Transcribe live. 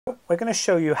We're going to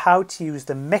show you how to use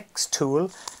the Mix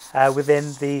tool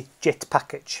within the JIT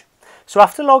package. So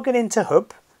after logging into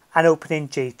Hub and opening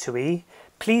J2E,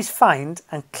 please find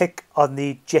and click on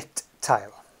the JIT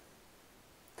tile.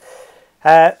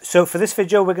 So for this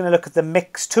video we're going to look at the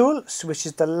Mix tool, which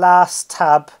is the last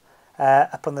tab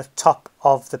up on the top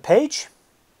of the page,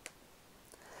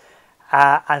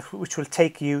 and which will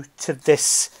take you to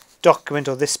this document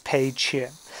or this page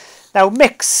here. Now,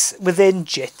 Mix within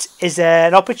JIT is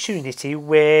an opportunity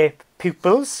where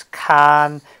pupils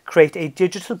can create a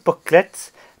digital booklet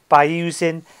by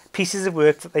using pieces of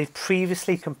work that they've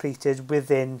previously completed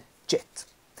within JIT.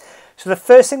 So the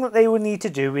first thing that they will need to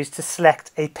do is to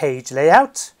select a page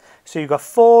layout. So you've got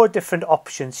 4 different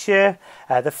options here.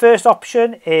 The first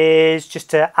option is just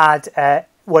to add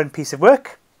one piece of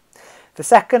work. The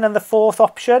second and the fourth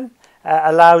option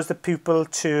allows the pupil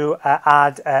to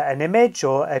add an image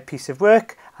or a piece of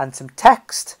work and some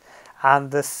text,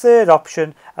 and the third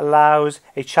option allows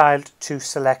a child to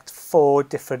select 4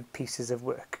 different pieces of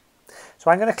work.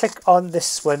 So I'm going to click on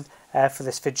this one for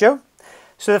this video.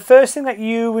 So the first thing that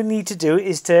you will need to do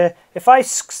is to, if I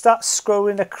start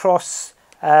scrolling across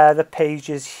the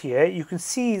pages here, you can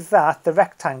see that the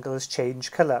rectangles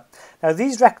change colour. Now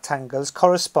these rectangles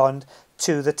correspond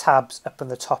to the tabs up on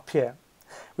the top here,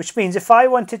 which means if I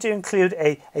wanted to include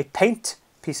a paint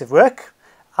piece of work,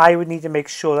 I would need to make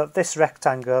sure that this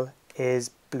rectangle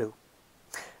is blue.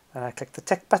 And I click the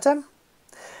tick button.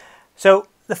 So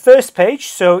the first page,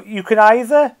 so you can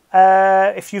either,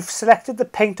 if you've selected the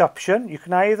paint option, you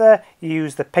can either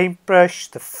use the paintbrush,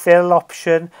 the fill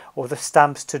option, or the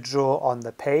stamps to draw on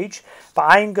the page. But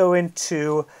I'm going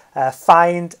to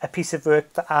find a piece of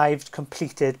work that I've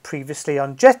completed previously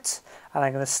on JIT, and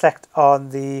I'm going to select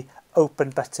on the open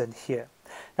button here.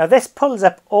 Now this pulls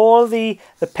up all the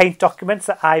paint documents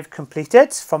that I've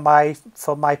completed from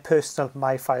my personal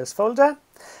My Files folder,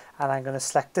 and I'm going to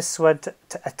select this one to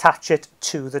attach it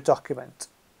to the document.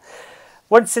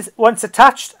 Once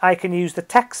attached, I can use the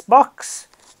text box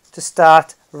to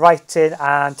start writing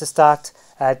and to start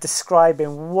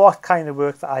describing what kind of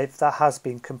work that has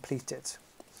been completed.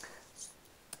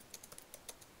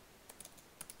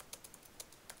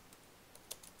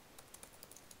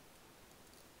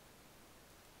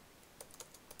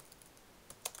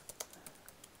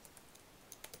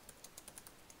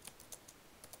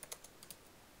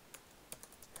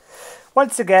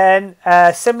 Once again,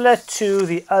 similar to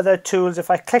the other tools,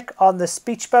 if I click on the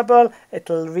speech bubble,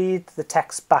 it'll read the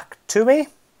text back to me.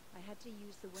 I had to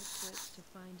use the wet search to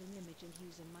find an image and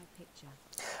use in my picture.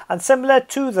 And similar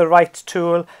to the Write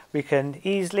tool, we can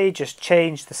easily just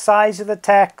change the size of the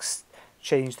text,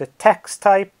 change the text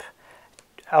type,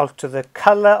 alter the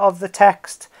colour of the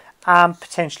text, and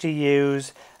potentially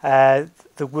use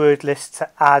the word list to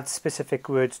add specific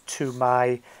words to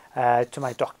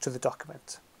the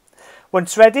document.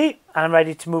 Once ready, I'm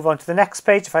ready to move on to the next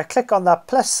page. If I click on that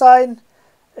plus sign,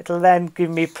 it'll then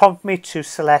prompt me to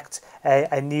select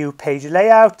a new page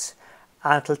layout,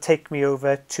 and it'll take me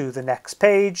over to the next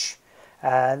page.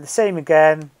 And the same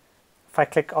again, if I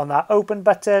click on that open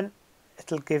button,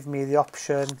 it'll give me the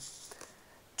option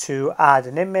to add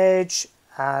an image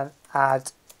and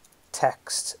add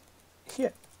text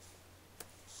here.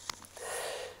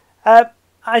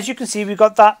 As you can see, we've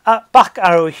got that back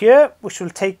arrow here, which will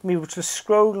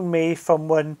scroll me from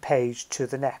one page to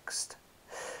the next.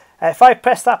 If I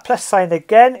press that plus sign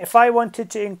again, if I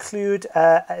wanted to include,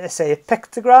 let's say, a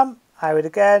pictogram, I would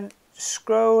again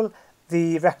scroll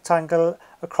the rectangle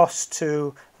across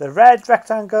to the red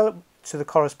rectangle to the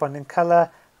corresponding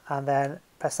colour, and then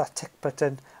press that tick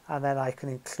button, and then I can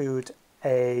include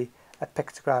a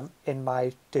pictogram in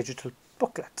my digital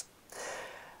booklet.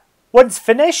 Once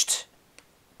finished,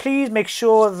 please make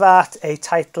sure that a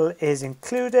title is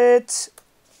included,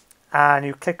 and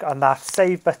you click on that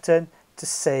save button to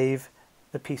save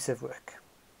the piece of work.